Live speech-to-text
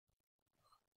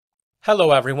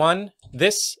Hello everyone,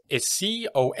 this is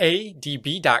coadb.com,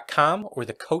 or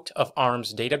the Coat of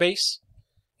Arms database,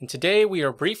 and today we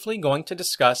are briefly going to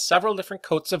discuss several different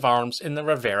coats of arms in the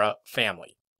Rivera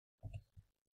family.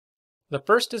 The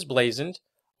first is blazoned,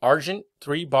 Argent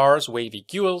 3 bars wavy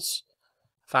Gules,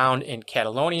 found in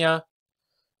Catalonia,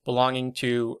 belonging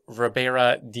to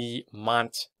Ribera de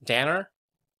Montdanar,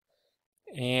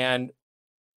 and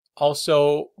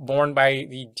also born by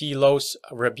the de los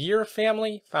Ribier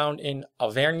family, found in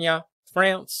Auvernia,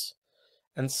 France,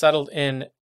 and settled in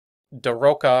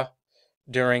Daroca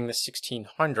during the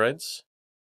 1600s.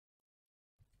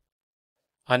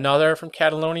 Another from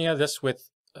Catalonia, this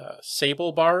with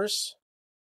Sable bars.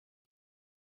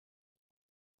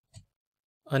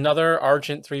 Another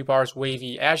Argent 3 bars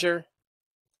wavy azure.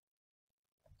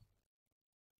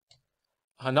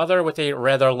 Another with a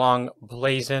rather long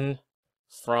blazon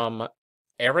from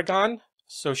Aragon,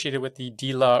 associated with the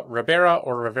de la Ribera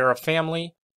or Rivera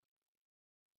family.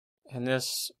 And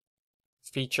this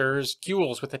features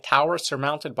Gules with a tower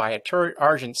surmounted by a turret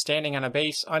Argent standing on a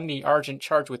base, undy Argent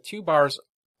charged with 2 bars,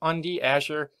 undy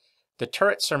azure, the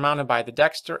turret surmounted by the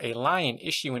dexter, a lion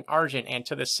issuant Argent, and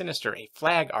to the sinister a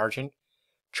flag Argent,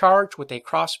 charged with a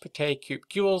cross pattee couped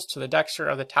Gules, to the dexter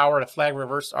of the tower the flag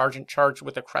reversed Argent charged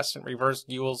with a crescent reversed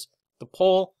Gules, the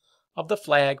pole of the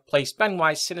flag placed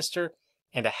bendwise sinister,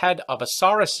 and a head of a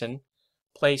Saracen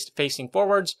placed facing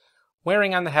forwards,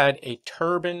 wearing on the head a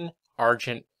turban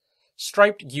Argent,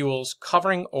 striped Gules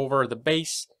covering over the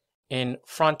base in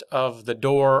front of the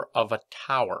door of a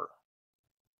tower.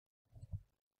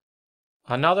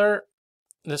 Another,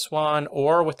 this one,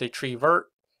 or with a tree vert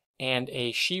and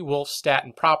a she-wolf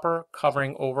staten proper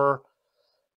covering over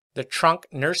the trunk,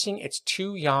 nursing its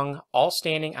 2 young, all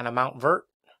standing on a mount vert,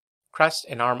 Crest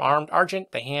and armed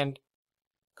Argent, the hand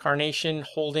carnation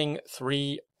holding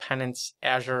 3 pennants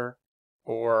azure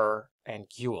and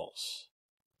Gules.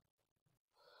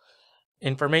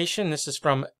 Information, this is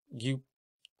from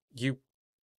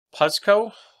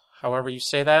Puzco, however you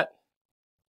say that.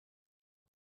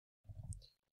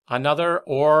 Another,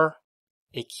 or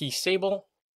a key Sable.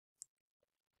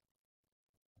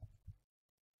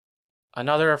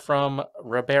 Another from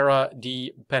Ribera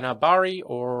de Benabari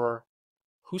or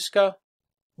Huska,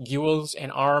 Gules and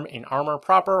arm in armor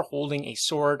proper, holding a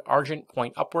sword Argent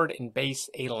point upward, and base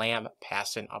a lamb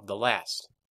passant of the last.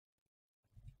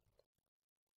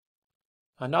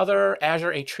 Another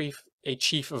azure, a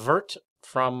chief vert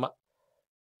from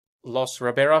Los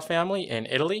Ribera family in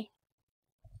Italy.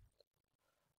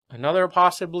 Another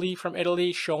possibly from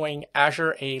Italy, showing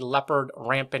azure, a leopard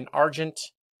rampant Argent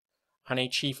on a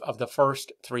chief of the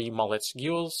first 3 mullets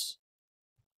Gules.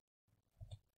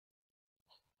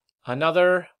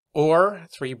 Another, or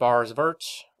 3 bars vert,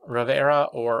 Rivera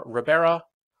or Ribera,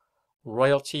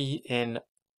 royalty in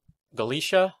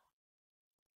Galicia.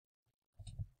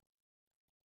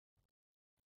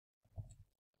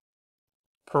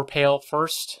 Per pale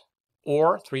first,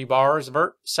 or 3 bars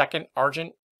vert, second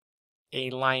Argent, a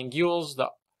lion Gules,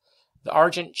 the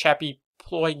Argent chappy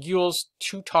ploy Gules,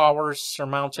 2 towers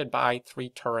surmounted by 3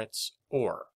 turrets,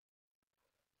 or.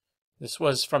 This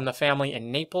was from the family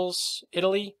in Naples,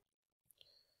 Italy.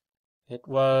 It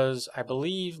was, I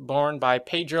believe, born by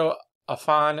Pedro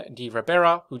Afan de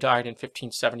Ribera, who died in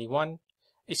 1571,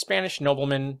 a Spanish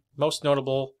nobleman, most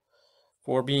notable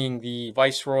for being the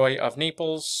Viceroy of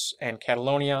Naples and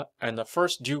Catalonia and the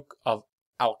first Duke of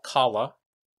Alcala.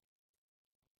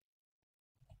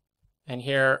 And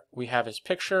here we have his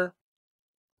picture.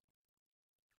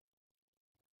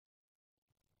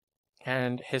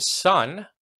 And his son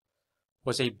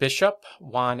was a bishop,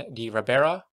 Juan de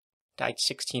Ribera, died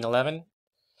 1611,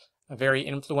 a very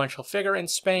influential figure in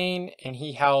Spain, and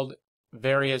he held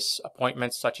various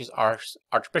appointments such as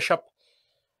archbishop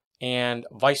and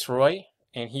viceroy,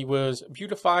 and he was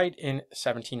beatified in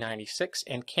 1796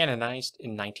 and canonized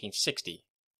in 1960.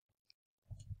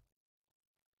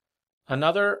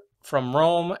 Another from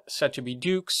Rome, said to be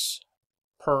dukes,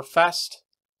 first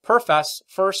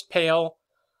pale,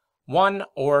 1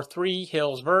 or 3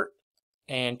 hills vert,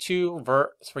 and 2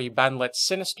 vert 3 bendlets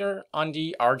sinister,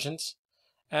 undy Argent,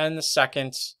 and the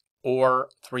second, or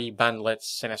 3 bendlets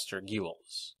sinister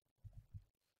Gules.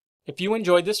 If you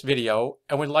enjoyed this video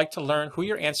and would like to learn who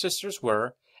your ancestors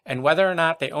were and whether or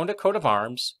not they owned a coat of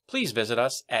arms, please visit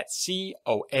us at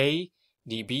coadb.com,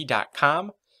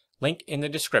 link in the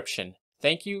description.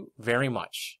 Thank you very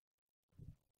much.